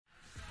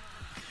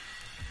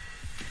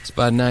It's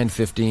about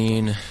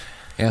 9:15,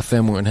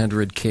 FM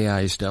 100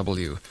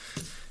 KISW.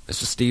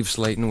 This is Steve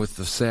Slaton with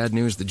the sad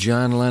news that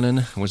John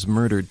Lennon was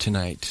murdered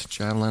tonight.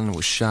 John Lennon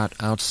was shot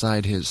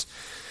outside his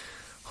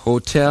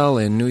hotel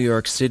in New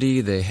York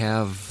City. They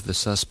have the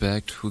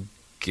suspect. Who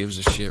gives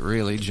a shit,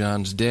 really?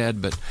 John's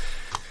dead, but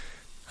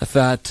I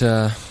thought,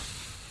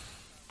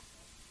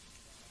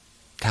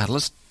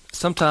 God,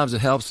 sometimes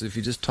it helps if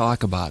you just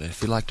talk about it.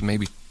 If you'd like to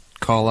maybe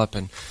call up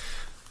and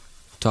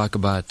talk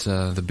about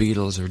the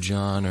Beatles or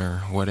John or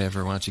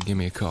whatever, why don't you give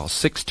me a call?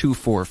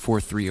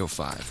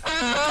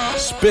 624-4305.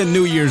 Spend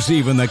New Year's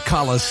Eve in the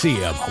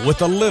Coliseum with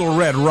the Little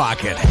Red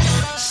Rocket,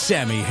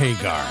 Sammy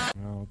Hagar.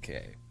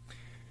 Okay.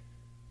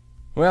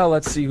 Well,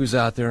 let's see who's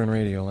out there in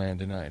Radioland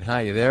tonight.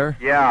 Hi, you there?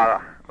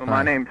 Yeah,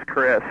 my name's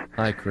Chris.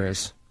 Hi,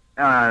 Chris.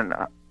 And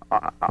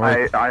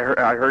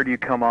I heard you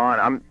come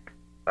on.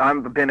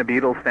 I've been a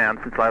Beatles fan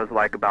since I was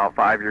like about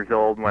 5 years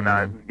old when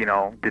I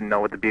didn't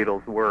know what the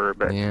Beatles were,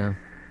 but yeah.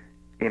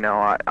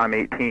 I'm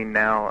 18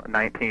 now,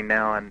 19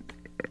 now, and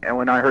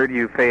when I heard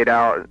you fade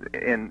out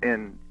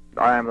in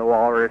I Am the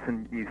Walrus,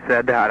 and you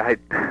said that, I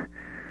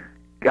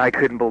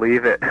couldn't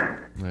believe it.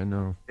 I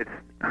know.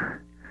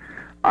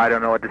 I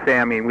don't know what to say.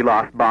 I mean, we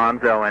lost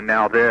Bonzo, and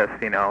now this.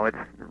 It's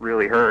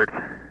really hurts.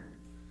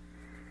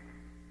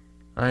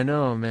 I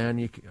know, man.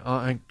 It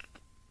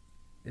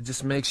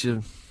just makes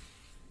you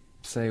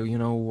say,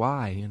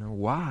 why?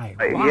 Why?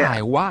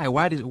 Yeah.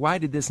 Why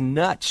did this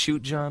nut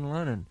shoot John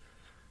Lennon?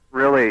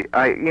 Really,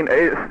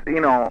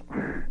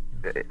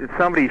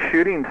 somebody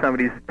shooting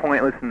somebody's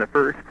pointless in the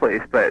first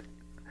place, but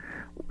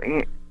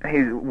he's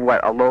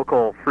a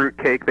local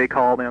fruitcake, they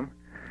called him.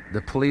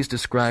 The police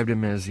described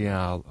him as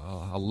a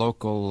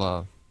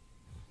local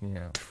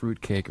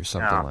fruitcake or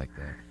something like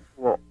that.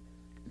 Well,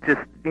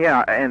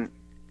 and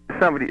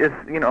somebody is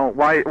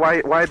why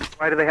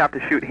do they have to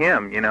shoot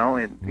him?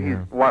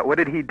 And what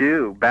did he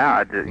do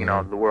bad to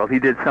the world? He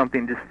did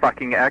something just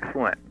fucking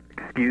excellent.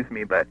 Excuse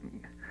me, but.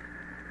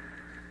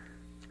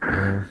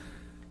 Yeah,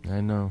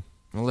 I know.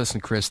 Well,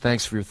 listen, Chris,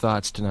 thanks for your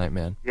thoughts tonight,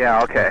 man.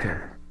 Yeah, okay.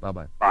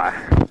 Bye-bye. Bye.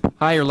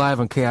 Hi, you're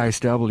live on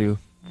KISW.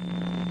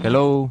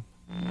 Hello?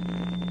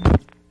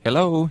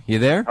 Hello? You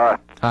there? Hi.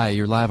 Hi,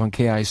 you're live on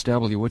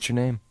KISW. What's your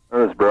name?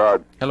 It's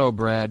Brad. Hello,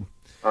 Brad.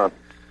 How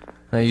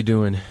you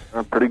doing?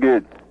 I'm pretty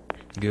good.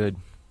 Good.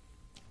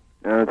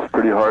 Yeah, it's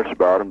pretty harsh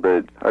about him,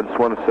 but I just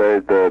want to say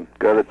the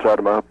guy that shot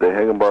him up, they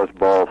hang him by his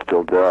balls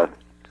till death.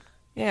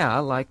 Yeah, I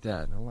like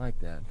that.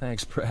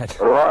 Thanks, Brad.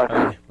 All right.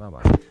 Bye.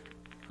 Bye-bye.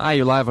 Hi,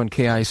 you're live on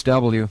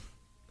KISW.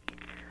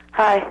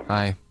 Hi.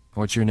 Hi.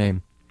 What's your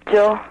name?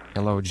 Jill.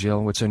 Hello,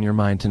 Jill. What's on your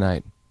mind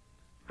tonight?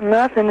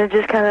 Nothing. It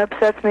just kind of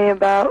upsets me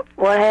about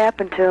what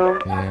happened to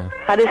him. Yeah.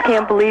 I just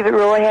can't believe it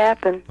really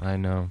happened. I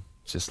know.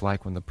 It's just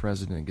like when the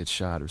president gets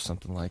shot or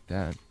something like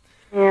that.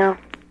 Yeah.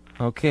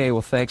 Okay,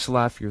 well, thanks a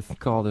lot for your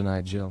call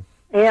tonight, Jill.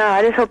 Yeah,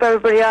 I just hope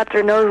everybody out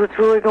there knows what's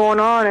really going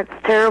on. It's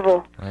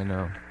terrible. I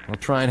know. Well,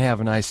 try and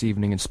have a nice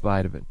evening in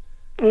spite of it.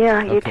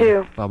 Yeah, you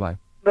too. Bye-bye.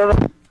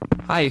 Bye-bye.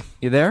 Hi,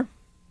 you there?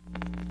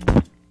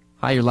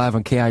 Hi, you're live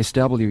on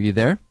KISW. You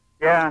there?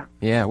 Yeah.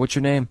 Yeah, what's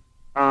your name?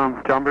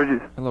 John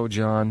Bridges. Hello,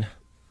 John.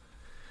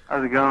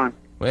 How's it going?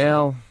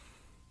 Well,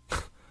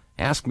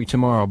 ask me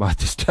tomorrow about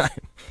this time.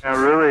 Yeah,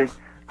 really.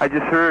 I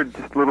just heard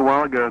just a little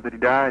while ago that he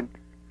died.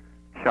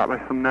 Shot by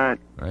some nut.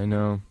 I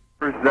know.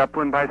 First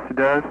Zeppelin bites the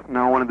dust,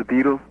 now one of the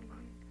Beatles.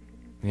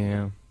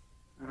 Yeah.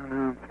 I don't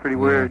know, it's pretty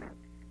weird.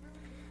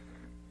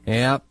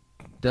 Yeah,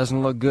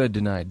 doesn't look good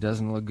tonight.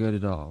 Doesn't look good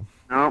at all.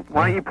 No,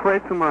 why don't you play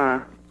some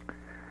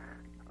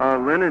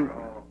Lennon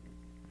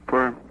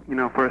for us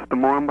to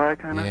mourn by,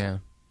 kind of? Yeah.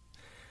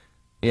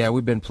 Yeah,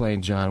 we've been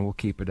playing John. We'll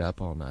keep it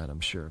up all night, I'm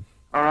sure.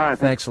 All right.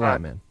 Thanks a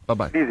lot, man.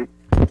 Bye-bye. Easy.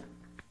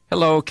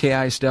 Hello,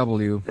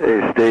 KISW.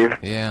 Hey, Steve.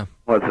 Yeah.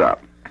 What's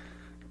up?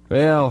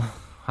 Well,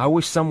 I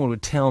wish someone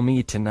would tell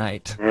me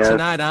tonight. Yeah.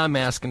 Tonight I'm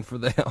asking for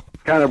the help.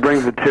 Kind of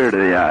brings a tear to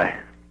the eye.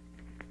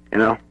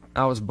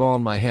 I was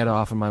bawling my head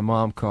off, and my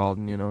mom called,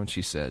 and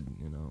she said,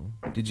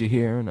 did you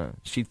hear? And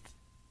she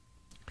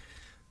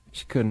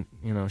couldn't,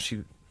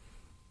 she,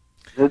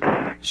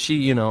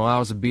 I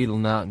was a Beatle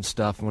nut and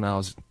stuff when I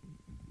was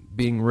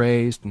being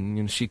raised,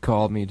 and she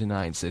called me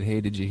tonight and said,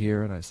 hey, did you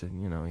hear? And I said,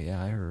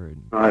 yeah, I heard.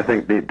 Well, I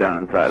think deep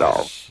down inside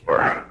all,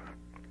 or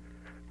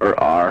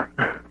are,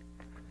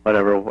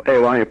 whatever. Hey,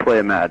 why don't you play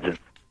Imagine?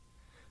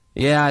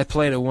 Yeah, I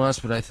played it once,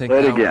 but I think Play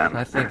it again.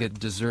 I think it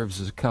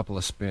deserves a couple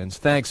of spins.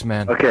 Thanks,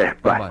 man. Okay,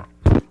 bye.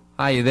 Bye-bye.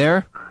 Hi, you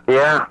there?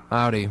 Yeah.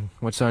 Howdy.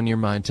 What's on your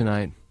mind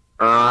tonight?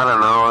 I don't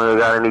know. You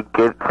got any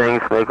good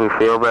things to make me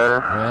feel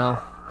better?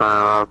 Well,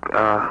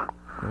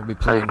 we'll be I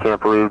playing. just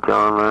can't believe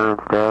John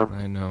Lennon's dead.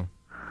 I know.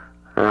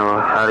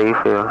 How do you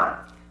feel?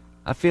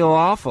 I feel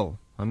awful.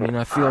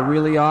 I feel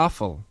really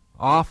awful.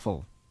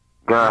 Awful.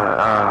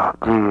 God,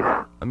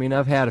 jeez.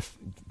 I've had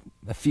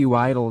a few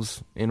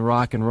idols in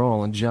rock and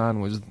roll, and John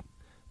was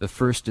the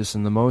firstest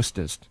and the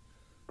mostest.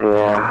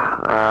 Yeah,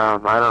 I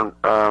don't,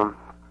 I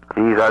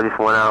just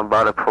went out and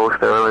bought a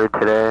poster earlier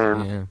today,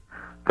 and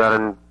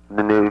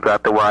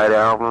got the White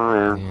Album,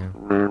 and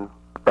then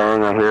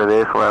bang, I hear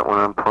this when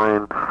I'm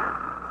playing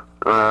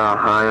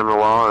High on the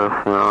Walrus,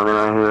 you know, and then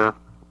I hear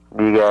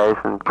you guys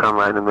and come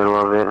right in the middle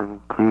of it, and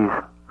geez,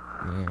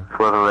 just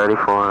wasn't ready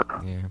for it.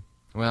 Yeah.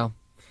 Well,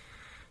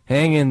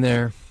 hang in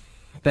there.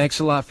 Thanks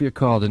a lot for your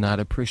call tonight.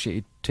 I appreciate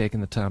you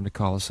taking the time to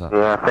call us up.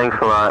 Yeah, thanks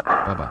a lot.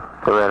 Bye-bye.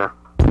 See you later.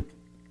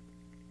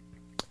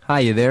 Hi,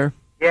 you there?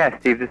 Yeah,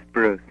 Steve, this is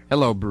Bruce.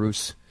 Hello,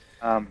 Bruce.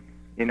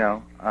 You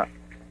know,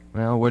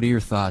 Well, what are your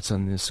thoughts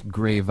on this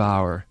grave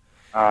hour?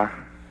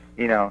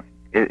 you know,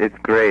 it's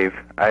grave.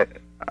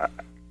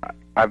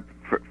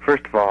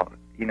 First of all,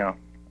 you know,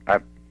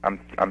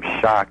 I'm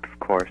shocked, of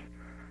course,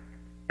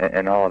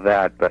 and all of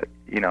that. But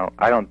you know,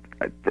 I don't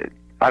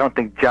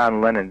think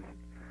John Lennon's.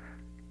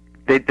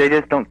 They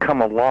just don't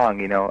come along.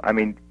 You know, I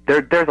mean,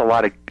 there's a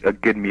lot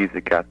of good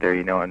music out there.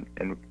 You know,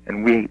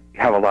 and we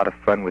have a lot of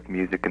fun with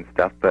music and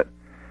stuff. But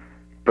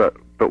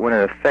when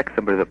it affects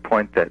somebody to the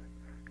point that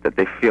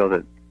they feel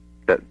that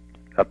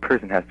a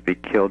person has to be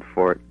killed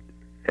for it,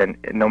 and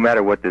no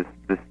matter what this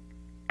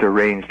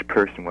deranged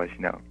person was,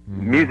 you know,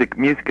 music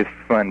is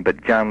fun,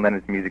 but John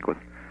Lennon's music was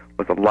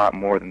a lot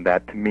more than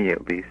that, to me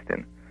at least,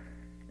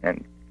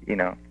 and you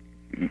know,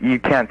 you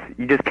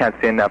just can't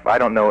say enough. I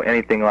don't know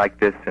anything like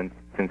this since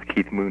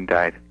Keith Moon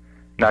died,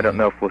 and I don't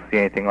know if we'll see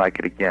anything like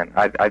it again.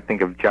 I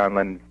think if John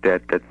Lennon's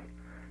dead, that's,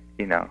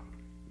 you know,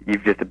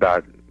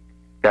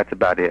 that's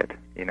about it,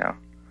 you know.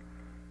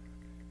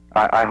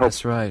 I hope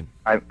That's right.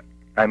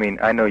 I mean,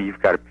 I know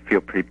you've got to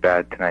feel pretty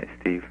bad tonight,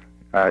 Steve.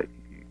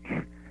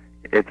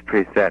 It's a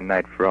pretty sad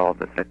night for all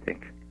of us, I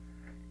think.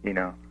 You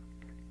know.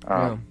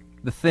 Well,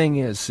 the thing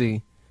is,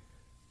 see,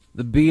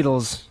 the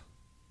Beatles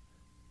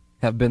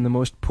have been the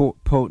most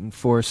potent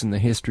force in the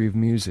history of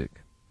music,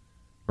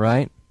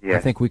 right? Yes. I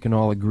think we can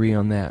all agree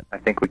on that. I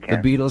think we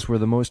can. The Beatles were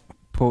the most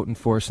potent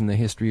force in the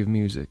history of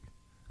music.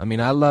 I mean,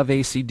 I love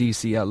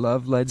AC/DC, I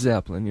love Led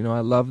Zeppelin, you know,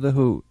 I love The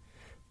Who.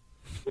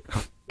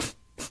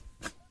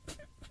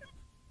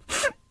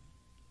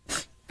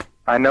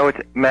 I know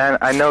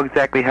I know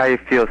exactly how you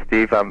feel,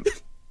 Steve.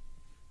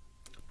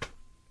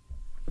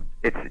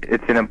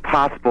 It's an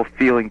impossible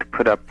feeling to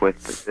put up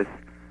with,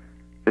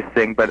 this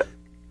thing, but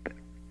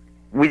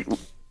we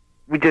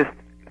just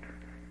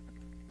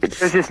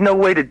there's just no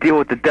way to deal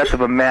with the death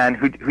of a man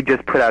who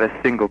just put out a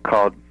single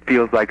called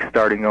 "Feels Like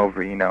Starting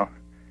Over," you know,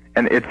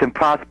 and it's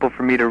impossible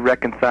for me to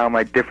reconcile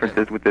my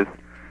differences with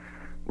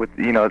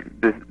you know,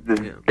 this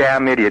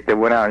damn idiot that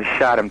went out and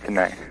shot him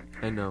tonight.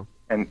 I know.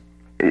 And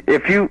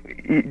if do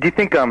you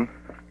think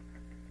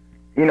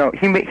you know,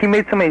 he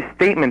made so many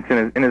statements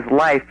in his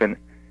life, and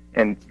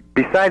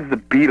besides the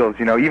Beatles,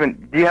 you know, even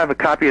do you have a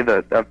copy of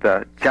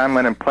the John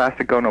Lennon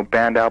Plastic Ono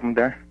Band album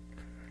there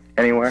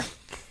anywhere?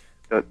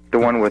 The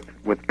one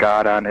with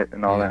God on it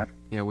and all that.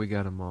 Yeah, we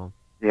got them all.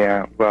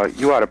 Yeah, well,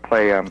 you ought to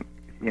play you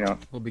know.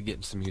 We'll be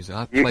getting some music.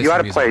 You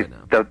ought to play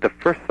the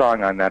first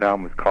song on that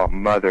album is called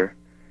Mother.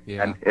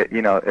 Yeah. And it,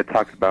 you know, it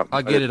talks about.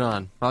 I'll get it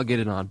on.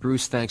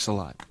 Bruce, thanks a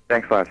lot.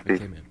 Thanks a lot,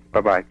 Steve. Okay, man.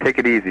 Bye-bye. Take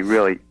it easy,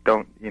 really.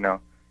 Don't, you know,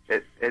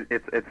 it's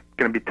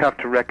going to be tough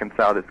to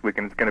reconcile this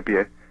weekend. It's going to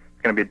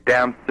be a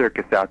damn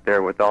circus out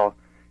there with all,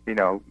 you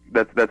know.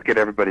 Let's get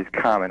everybody's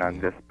comment on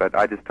this. But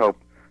I just hope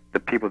the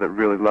people that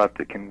really loved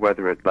it can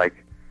weather it like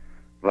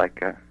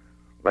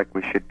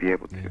we should be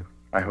able to. Yeah.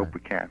 I hope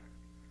we can.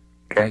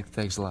 Okay.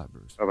 Thanks a lot,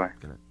 Bruce. Bye-bye.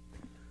 Good night.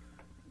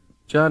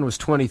 John was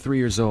 23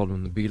 years old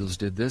when the Beatles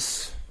did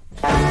this.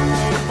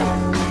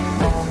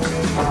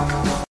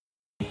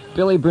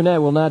 Billy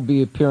Burnett will not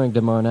be appearing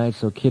tomorrow night,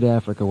 so Kid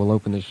Africa will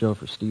open the show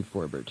for Steve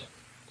Forbert.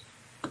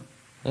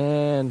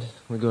 And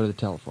we go to the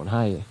telephone.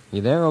 Hi,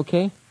 you there?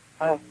 Okay.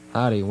 Hi.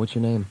 Howdy. What's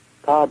your name?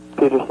 Todd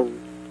Peterson.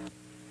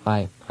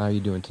 Hi. How are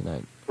you doing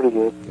tonight? Pretty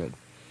good. Good.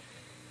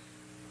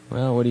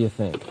 Well, what do you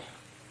think?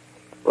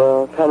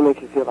 Well, it kind of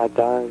makes you feel like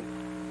dying.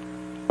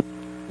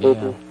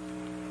 Yeah.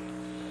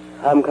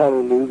 I'm kind of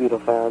a new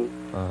Beatle fan.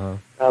 Uh-huh.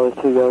 I was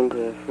too young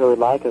to really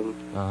like them.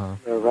 Uh-huh.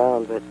 They're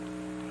around, but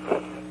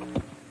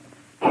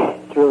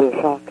it's really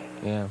a shock.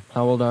 Yeah.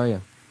 How old are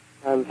you?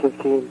 I'm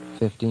 15.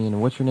 15.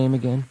 And what's your name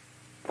again?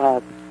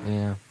 Todd.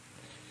 Yeah.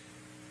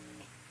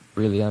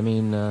 Really, I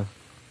mean, you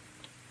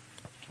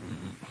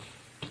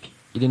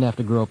didn't have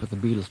to grow up with the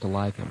Beatles to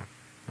like them.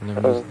 And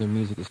their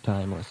music is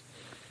timeless.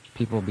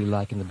 People will be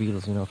liking the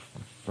Beatles, you know,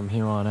 from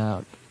here on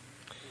out.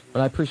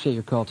 But I appreciate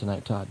your call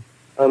tonight, Todd.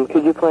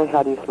 Could you play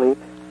How Do You Sleep?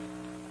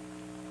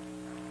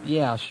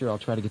 Yeah, sure. I'll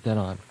try to get that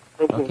on.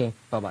 Thank you. Okay,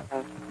 bye-bye.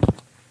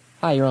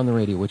 Hi, you're on the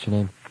radio. What's your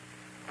name?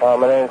 My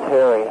name's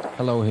Harry.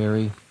 Hello,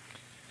 Harry.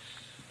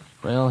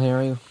 Well,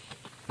 Harry,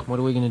 what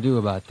are we going to do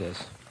about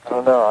this? I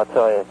don't know. I'll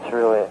tell you, it's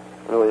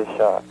really a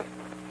shock.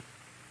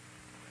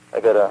 I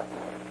got a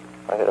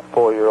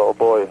 4-year-old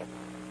boy,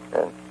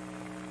 and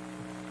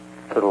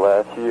for the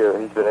last year,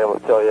 he's been able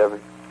to tell you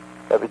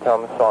every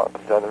time a song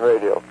is on the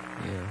radio.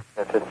 Yeah.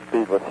 If it's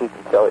Beatles, he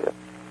can tell you.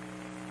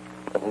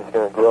 And he's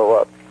going to grow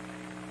up.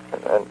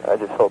 And I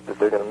just hope that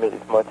they're going to mean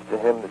as much to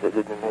him as they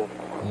did to me.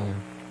 Yeah.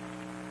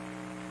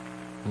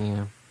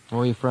 Yeah.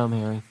 Where are you from,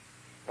 Harry?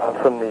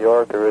 I'm from New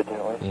York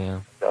originally.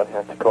 Yeah. Down here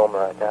in Tacoma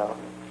right now.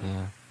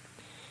 Yeah.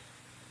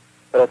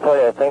 But I tell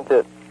you, I think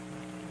that,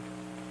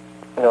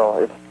 you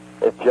know,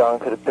 if John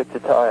could have picked a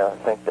time, I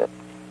think that,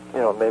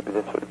 maybe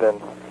this would have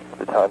been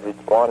the time he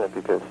wanted,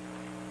 because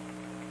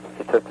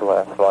he took the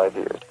last 5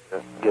 years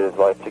to get his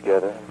life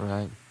together.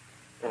 Right.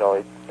 He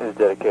was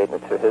dedicating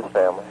it to his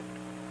family.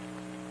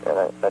 And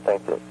I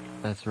think that...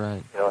 That's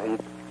right. He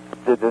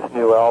did this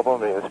new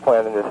album, and he was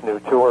planning this new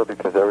tour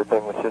because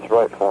everything was just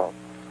right for him.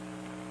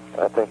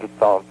 And I think he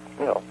found,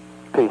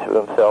 peace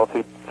with himself.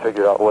 He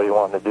figured out what he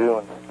wanted to do,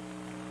 and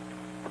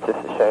it's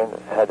just a shame that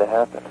it had to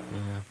happen.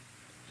 Yeah.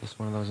 Just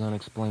one of those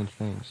unexplained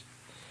things.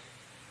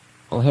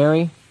 Well,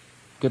 Harry,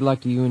 good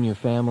luck to you and your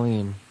family,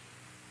 and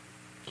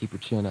keep your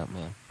chin up,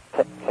 man.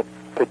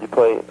 Could you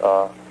play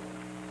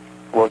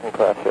Working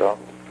Class Hero?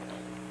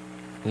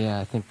 Yeah,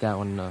 I think that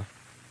one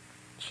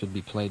should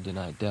be played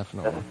tonight,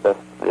 definitely. That's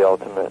the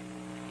ultimate.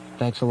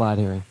 Thanks a lot,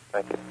 Harry.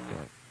 Thank you.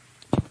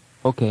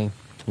 Okay,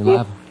 you're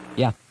live.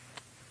 Yeah.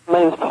 My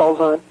name is Paul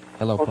Zahn.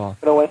 Hello, Paul.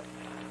 Get away.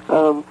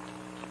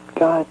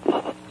 God,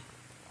 it's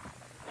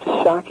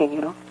just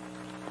shocking,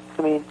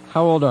 I mean...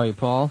 How old are you,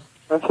 Paul?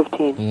 I'm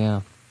 15.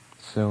 Yeah.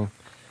 So,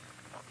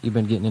 you've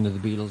been getting into the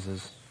Beatles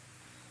as...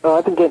 Oh,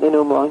 I've been getting into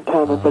them a long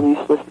time. My brother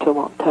used to listen to them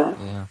all the time.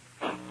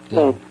 Yeah.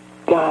 And,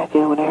 God,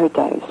 when I heard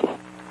that,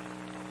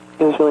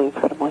 it was really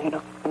incredible,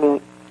 I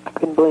mean, I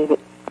couldn't believe it.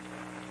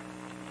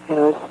 I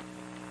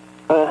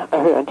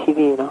heard it on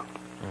TV,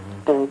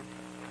 Mm-hmm.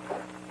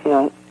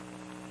 And,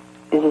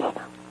 it just,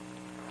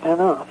 I don't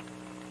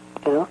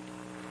know,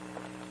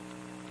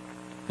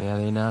 Yeah,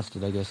 they announced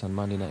it, I guess, on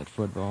Monday Night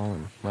Football,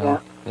 and,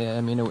 well, yeah,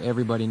 I mean,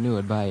 everybody knew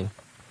it by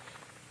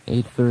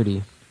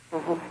 8:30.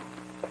 Mm-hmm.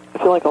 I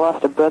feel like I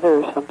lost a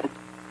brother or something.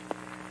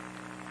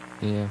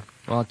 Yeah.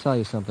 Well, I'll tell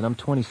you something. I'm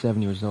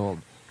 27 years old.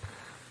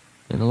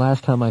 And the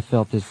last time I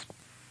felt this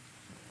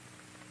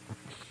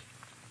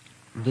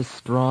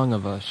strong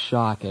of a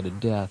shock at a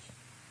death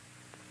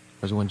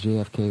was when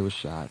JFK was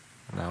shot.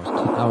 And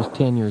I was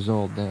 10 years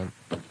old then.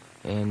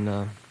 And,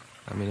 I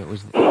mean,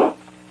 it's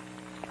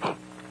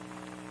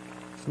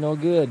no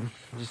good.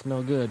 Just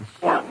no good.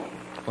 Yeah.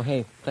 Well,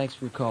 hey, thanks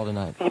for your call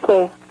tonight. Can you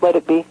play Let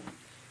It Be?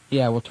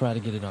 Yeah, we'll try to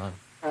get it on.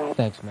 All right.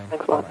 Thanks, man.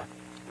 Thanks a lot.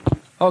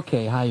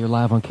 Okay, hi, you're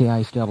live on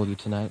KISW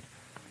tonight.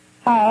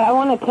 Hi, I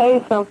want to tell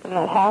you something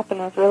that happened.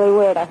 It was really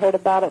weird. I heard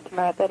about it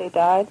tonight that he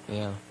died.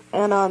 Yeah.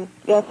 And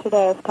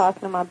yesterday I was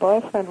talking to my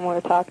boyfriend, and we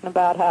were talking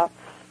about how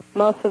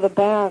most of the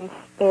bands,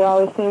 there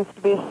always seems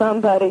to be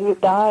somebody who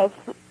dies,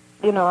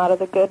 out of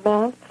the good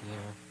bands. Yeah.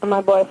 And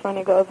my boyfriend,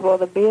 he goes, well,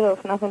 the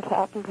Beatles, nothing's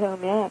happened to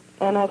them yet.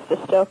 And I was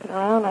just joking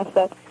around. I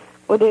said,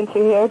 well, didn't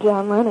you hear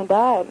John Lennon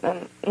died?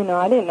 And,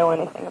 I didn't know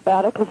anything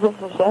about it because this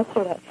was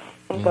yesterday.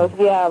 And he goes,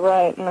 yeah,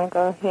 right. And I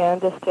go, yeah,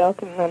 I'm just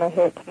joking. And then I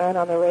hear it tonight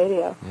on the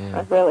radio. Yeah.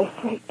 I really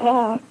freaked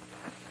out.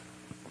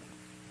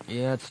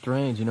 Yeah, it's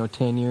strange.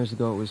 10 years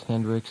ago it was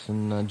Hendrix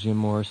and Jim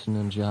Morrison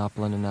and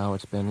Joplin, and now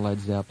it's been Led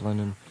Zeppelin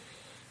and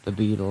the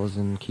Beatles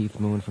and Keith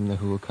Moon from The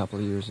Who a couple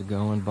of years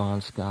ago and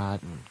Bon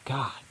Scott. And,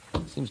 God,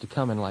 it seems to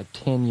come in like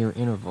 10-year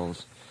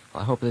intervals.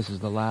 I hope this is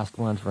the last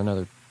one for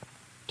another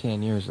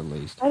 10 years at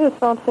least. I just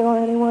don't see why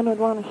anyone would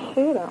want to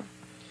shoot him.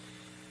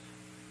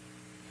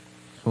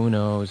 Who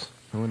knows?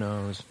 Who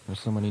knows? There's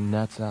so many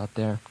nuts out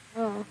there.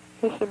 Oh,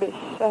 he should be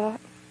shot.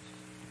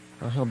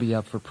 Well, he'll be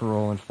up for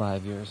parole in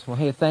 5 years. Well,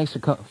 hey, thanks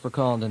for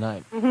calling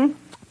tonight. Mm-hmm.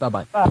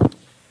 Bye-bye. Bye.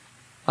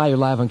 Hi, you're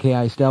live on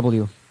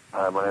KISW.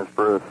 Hi, my name's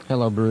Bruce.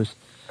 Hello, Bruce.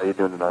 How you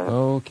doing tonight?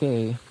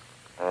 Okay.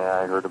 Yeah,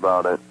 I heard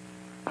about it.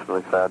 It's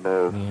really sad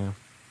news. Yeah.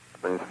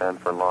 Been a fan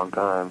for a long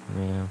time.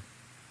 Yeah.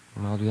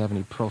 Well, do you have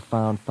any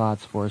profound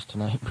thoughts for us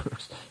tonight,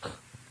 Bruce?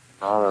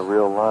 Not a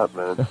real lot,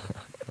 but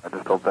I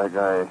just hope that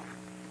guy is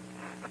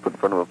put in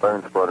front of a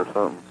firing squad or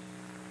something.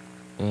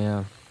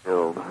 Yeah.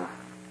 Killed.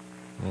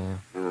 Yeah.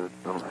 I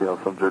don't see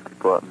how some jerk could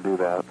go out and do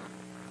that.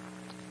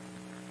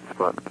 Just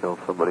go out and kill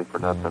somebody for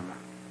nothing.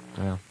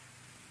 Yeah.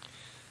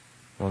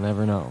 We'll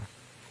never know.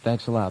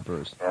 Thanks a lot,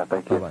 Bruce. Yeah,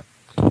 thank you.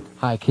 Bye-bye.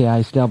 Hi,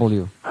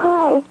 KISW.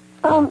 Hi.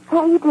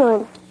 How you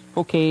doing?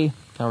 Okay.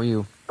 How are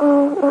you?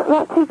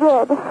 Not too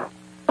good.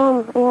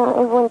 Yeah,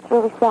 everyone's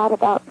really sad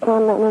about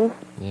John Lennon.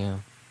 Yeah.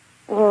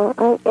 Yeah,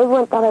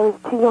 everyone thought I was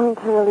too young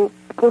to really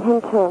get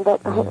into him,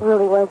 but I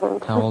really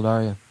wasn't. How old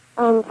are you?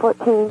 I'm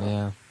 14.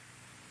 Yeah.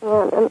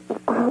 Yeah, and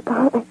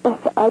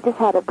I just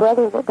had a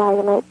brother that died,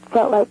 and I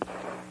felt like,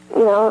 it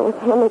was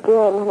him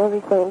again and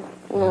everything.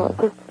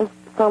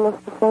 It's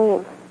almost the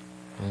same.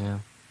 Yeah.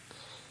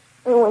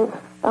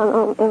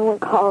 Everyone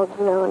calls,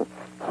 and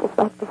it's just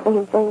like the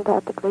same thing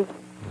practically.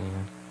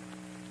 Yeah.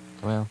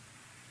 Well,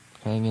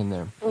 hang in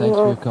there. Thanks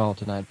for your call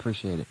tonight.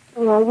 Appreciate it.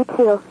 Yeah, you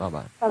too.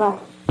 Bye-bye. Bye-bye.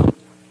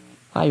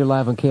 Hi, you're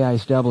live on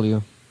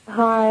KISW.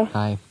 Hi.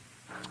 Hi.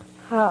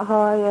 How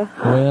are you?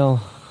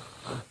 Well,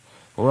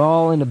 we're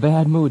all in a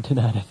bad mood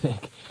tonight, I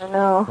think. I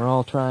know. We're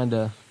all trying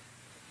to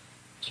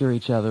cheer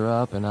each other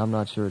up, and I'm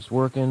not sure it's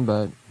working,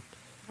 but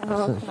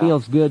it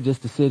feels good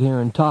just to sit here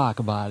and talk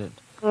about it.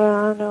 Yeah,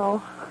 I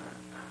know.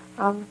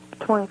 I'm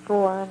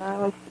 24, and I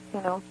was,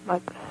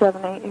 like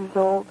 7, 8 years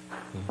old,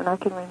 and I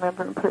can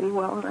remember him pretty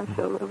well, and I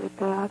feel really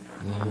bad.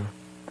 Yeah.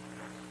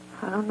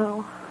 I don't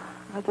know.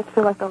 I just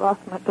feel like I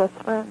lost my best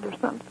friend or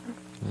something.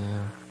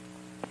 Yeah.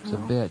 It's a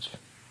bitch.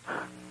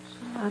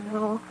 I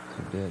know. It's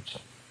a bitch.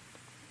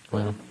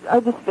 Well, I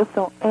just feel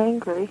so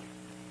angry.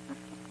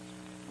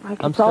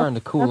 Like I'm starting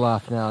to cool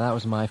off now. That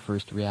was my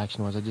first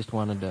reaction. I just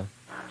wanted to.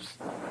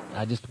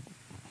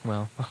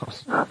 Well,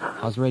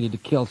 I was ready to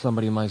kill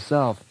somebody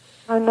myself.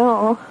 I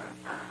know.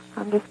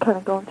 I'm just kind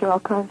of going through all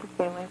kinds of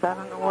feelings. I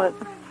don't know what,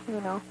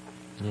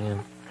 Yeah.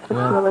 It's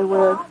really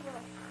weird.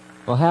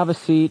 Well, have a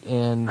seat,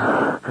 and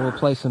we'll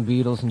play some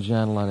Beatles and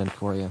John Lennon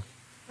for you.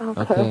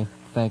 Okay.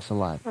 Thanks a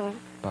lot. Thanks.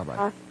 Bye-bye.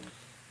 Bye.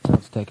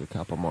 Let's take a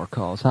couple more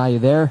calls. Hi, you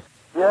there?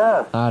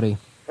 Yeah. Howdy.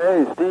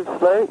 Hey, Steve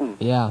Slaton.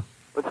 Yeah.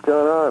 What's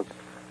going on?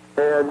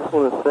 Hey, I just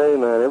want to say,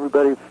 man,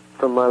 everybody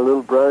from my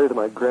little brother to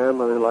my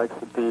grandmother likes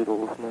the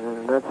Beatles,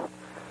 man. That's,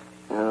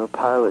 a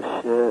pile of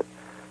shit.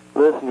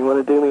 Listen, you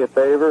want to do me a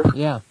favor?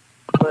 Yeah.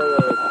 Play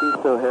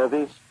She's So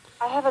Heavy.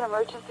 I have an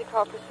emergency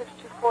call for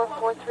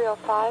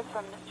 624-4305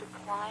 from Mr.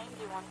 Klein.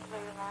 Do you want to play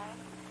your line?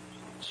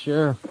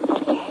 Sure.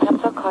 Okay, hang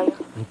up, I'll call you.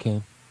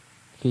 Okay.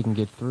 If he can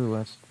get through,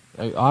 that's...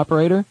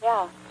 operator?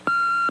 Yeah.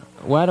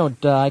 Why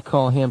don't I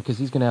call him, because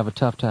he's going to have a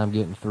tough time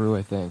getting through,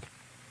 I think.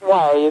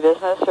 Why? Are you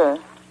business, or?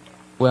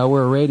 Well,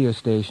 we're a radio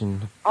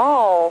station.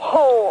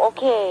 Oh,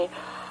 okay.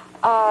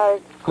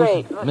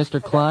 Great.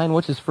 Mr. Klein,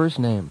 what's his first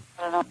name?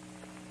 I don't know.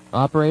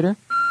 Operator?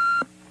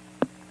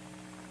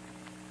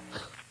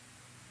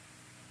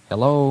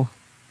 Hello?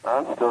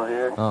 I'm still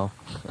here. Oh.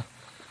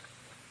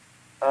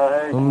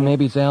 Hey. Well,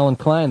 maybe it's Alan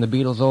Klein, the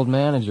Beatles' old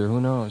manager. Who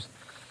knows?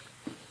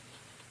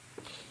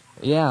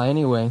 Yeah,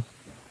 anyway.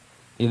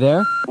 You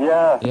there?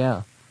 Yeah.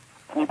 Yeah.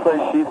 Can you play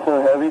She's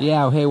So Heavy?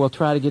 Yeah, hey, we'll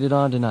try to get it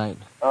on tonight.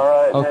 All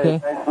right. Okay. Hey,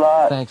 thanks a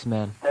lot. Thanks,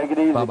 man. Take it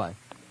easy. Bye-bye.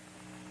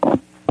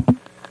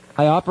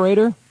 Hi,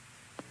 operator?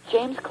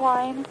 James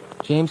Klein?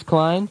 James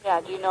Klein? Yeah,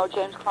 do you know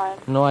James Klein?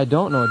 No, I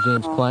don't know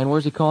James Klein.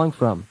 Where's he calling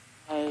from?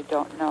 I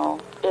don't know.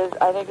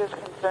 I think it's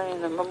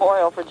concerning the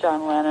memorial for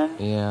John Lennon.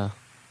 Yeah.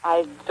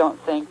 I don't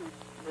think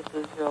this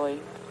is really...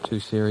 Too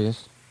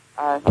serious?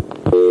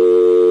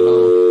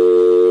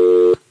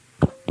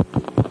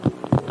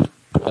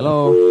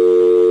 Hello?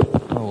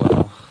 Oh,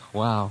 wow.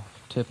 Wow.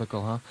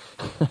 Typical, huh?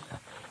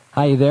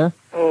 Hi, you there?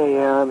 Hey,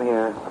 yeah, I'm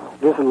here.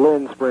 This is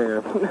Lynn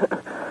Springer.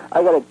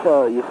 I gotta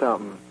tell you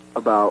something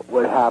about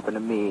what happened to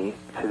me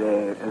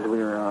today as we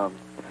were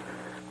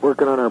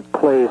working on our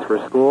plays for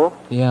school.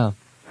 Yeah.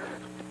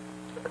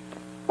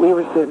 We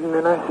were sitting,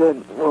 and I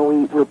said, well,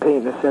 we were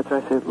painting the sets,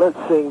 and I said, let's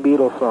sing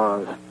Beatles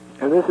songs.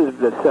 And this is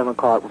the 7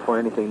 o'clock before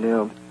anything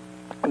new.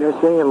 And they're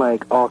singing,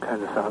 like, all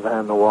kinds of songs. I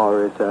am the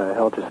Walrus,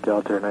 Helter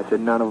Skelter, and I said,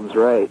 none of them's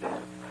right.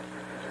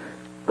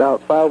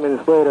 About 5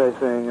 minutes later, I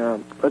sang,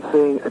 let's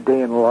sing A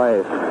Day in the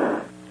Life.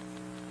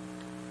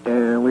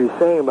 And we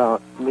sang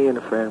about, me and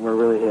a friend were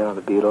really hit on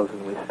the Beatles,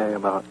 and we sang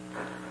about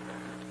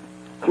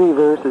 3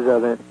 verses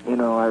of it. You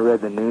know, I read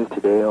the news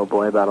today, oh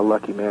boy, about a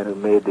lucky man who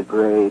made the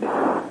grade.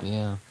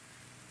 Yeah.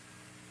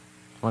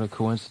 What a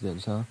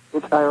coincidence, huh?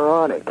 It's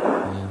ironic.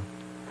 Yeah.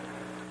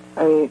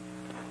 I mean,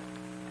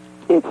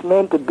 it's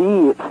meant to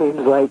be, it seems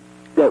like,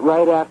 that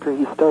right after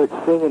he starts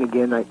singing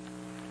again, like,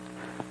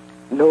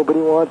 nobody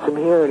wants him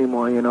here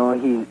anymore, you know.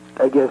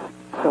 I guess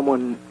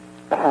someone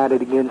had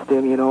it against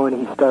him, you know,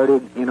 and he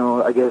started, you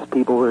know, I guess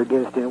people were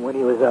against him when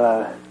he was,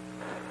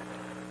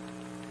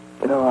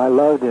 you know, I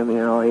loved him, you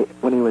know,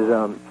 when he was,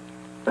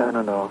 I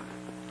don't know.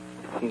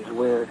 It seems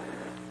weird.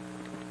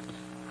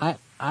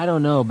 I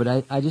don't know,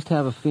 but I just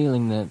have a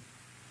feeling that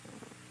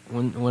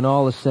when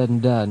all is said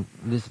and done,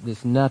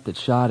 this nut that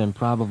shot him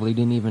probably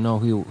didn't even know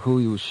who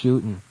he was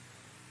shooting.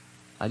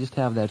 I just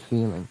have that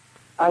feeling.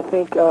 I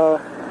think,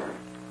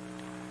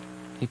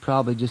 he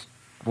probably just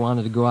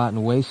wanted to go out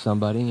and waste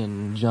somebody,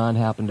 and John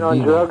happened to on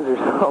be drugs or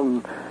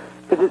something.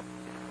 Because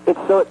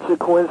it's such a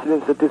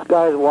coincidence that this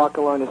guy is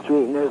walking along the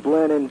street and there's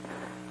Lennon,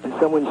 and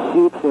someone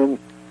shoots him.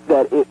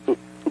 That it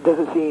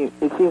doesn't seem.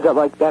 It seems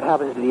like that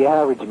happens to the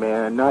average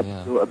man, not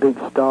to a big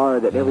star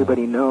that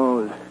everybody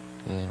knows.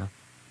 Yeah.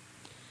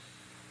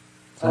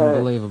 It's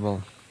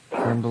unbelievable.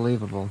 It's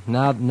unbelievable.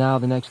 Now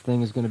the next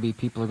thing is going to be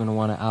people are going to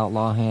want to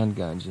outlaw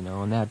handguns, you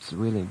know, and that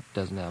really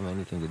doesn't have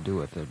anything to do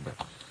with it, but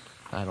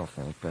I don't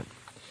think, but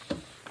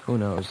who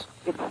knows?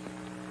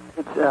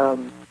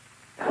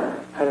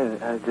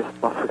 I just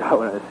forgot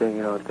what I was saying,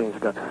 you know, things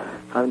go.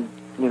 I'm,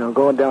 you know,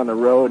 going down the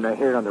road and I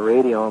hear it on the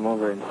radio. I'm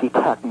over in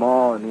SeaTac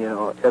Mall and, you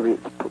know,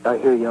 I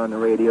hear you on the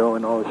radio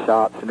and all the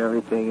shops and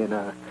everything, and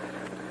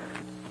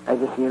I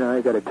just, you know,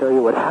 I got to tell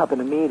you what happened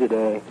to me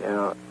today, you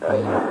know.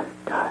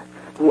 God.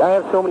 I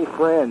have so many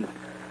friends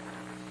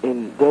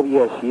in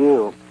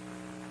WSU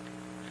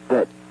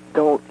that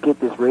don't get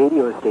this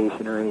radio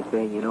station or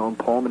anything, you know. In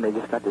Pullman, they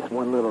just got this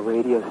one little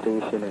radio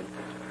station, and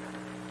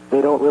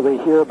they don't really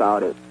hear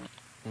about it.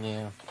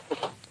 Yeah.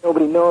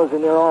 Nobody knows,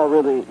 and they're all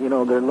really, you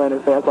know, they're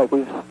Lennon fans. Like,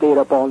 we've stayed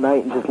up all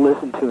night and just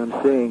listened to him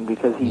sing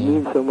because he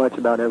means so much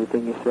about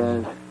everything he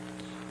says.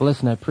 Well,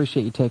 listen, I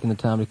appreciate you taking the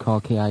time to call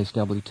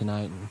KISW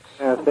tonight. And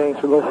yeah, thanks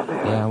for listening.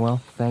 Yeah,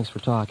 well, thanks for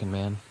talking,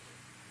 man.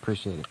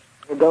 Appreciate it.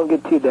 And don't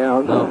get too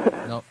down.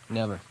 No,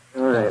 never.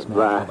 All right, thanks, man.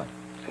 bye. Bye-bye.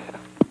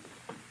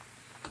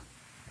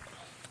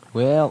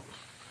 Well,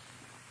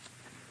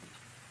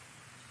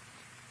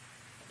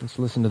 Let's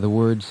listen to the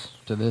words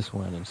to this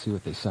one and see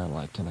what they sound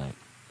like tonight.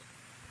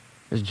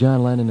 There's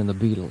John Lennon and the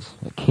Beatles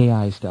at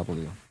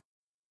KISW.